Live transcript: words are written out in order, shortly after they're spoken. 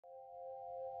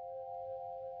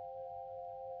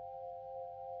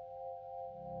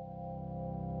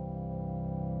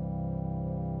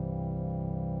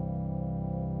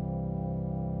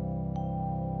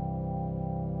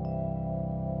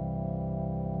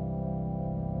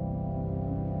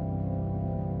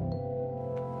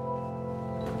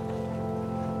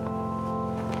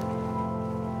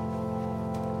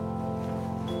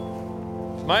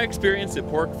My experience at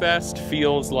PorcFest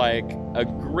feels like a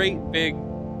great big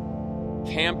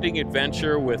camping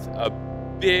adventure with a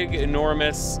big,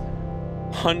 enormous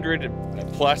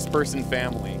 100+ person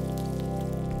family.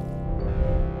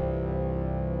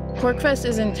 PorcFest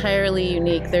is entirely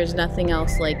unique. There's nothing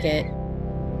else like it.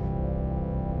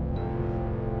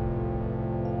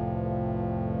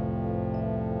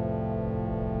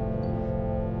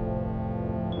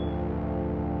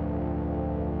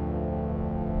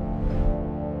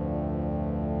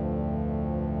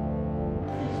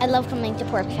 I love coming to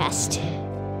PorcFest.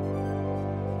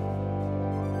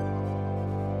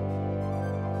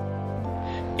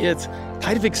 It's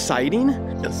kind of exciting,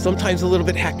 sometimes a little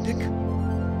bit hectic.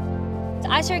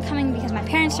 I started coming because my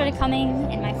parents started coming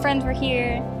and my friends were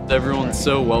here. Everyone's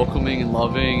so welcoming and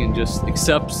loving and just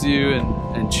accepts you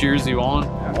and cheers you on.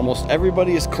 Almost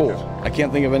everybody is cool. I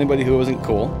can't think of anybody who isn't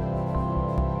cool.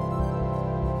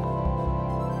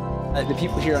 The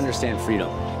people here understand freedom.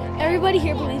 Everybody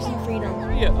here believes in freedom.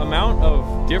 The amount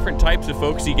of different types of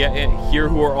folks you get here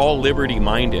who are all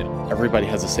liberty-minded. Everybody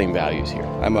has the same values here.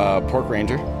 I'm a pork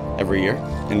ranger every year,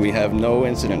 and we have no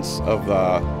incidents of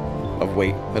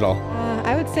weight at all.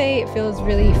 I would say it feels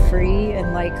really free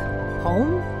and like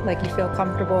home. Like you feel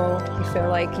comfortable, you feel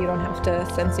like you don't have to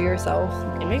censor yourself.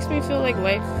 It makes me feel like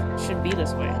life should be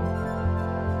this way.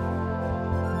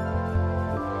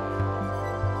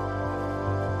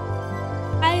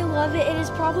 I love it. It is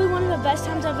probably one of the best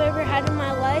times I've ever had in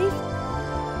my life.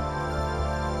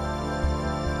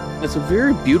 It's a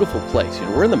very beautiful place. You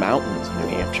know, we're in the mountains of New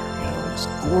Hampshire. You know, it's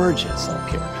gorgeous up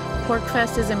here.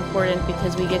 PorcFest is important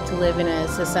because we get to live in a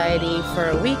society for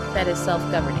a week that is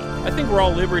self-governing. I think we're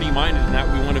all liberty-minded in that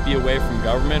we want to be away from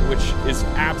government, which is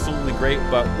absolutely great,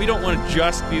 but we don't want to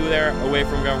just be there away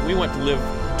from government. We want to live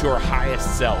to our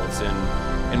highest selves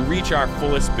and reach our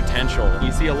fullest potential.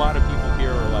 You see a lot of people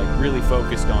here are like really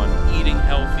focused on eating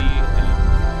healthy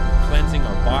and cleansing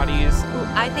our bodies.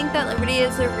 I think that liberty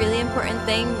is a really important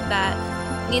thing that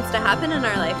needs to happen in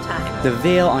our lifetime. The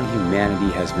veil on humanity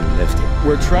has been lifted.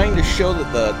 We're trying to show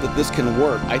that this can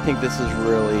work. I think this is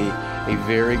really a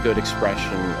very good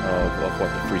expression of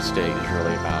what the Free State is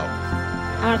really about.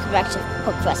 I want to come back to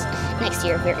PorcFest next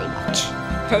year very much.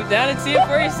 Come down and see it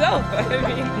for yourself. I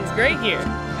mean, it's great here.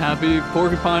 Happy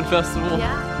Porcupine Festival.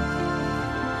 Yeah.